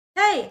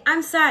Hey,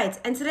 I'm Seids,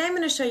 and today I'm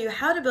going to show you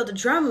how to build a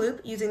drum loop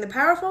using the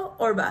powerful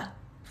Orba.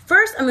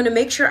 First, I'm going to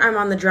make sure I'm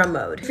on the drum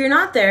mode. If you're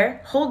not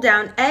there, hold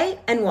down A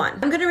and 1.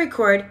 I'm going to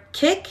record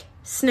kick,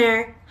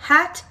 snare,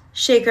 hat,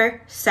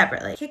 shaker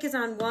separately. Kick is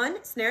on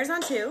 1, snare is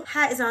on 2,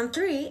 hat is on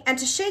 3, and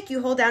to shake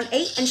you hold down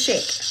 8 and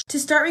shake. To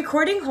start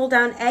recording, hold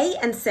down A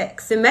and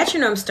 6. The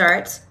metronome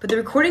starts, but the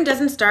recording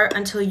doesn't start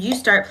until you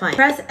start playing.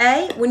 Press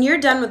A when you're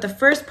done with the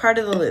first part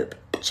of the loop.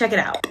 Check it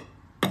out.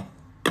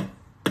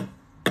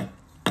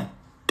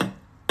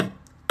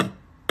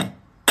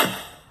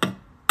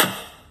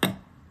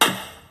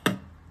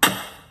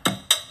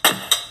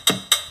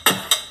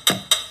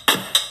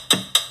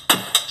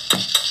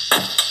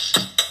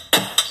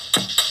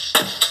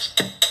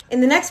 In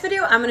the next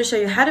video, I'm going to show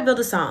you how to build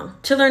a song.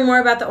 To learn more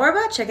about the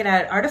Orba, check it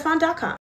out at artiphon.com.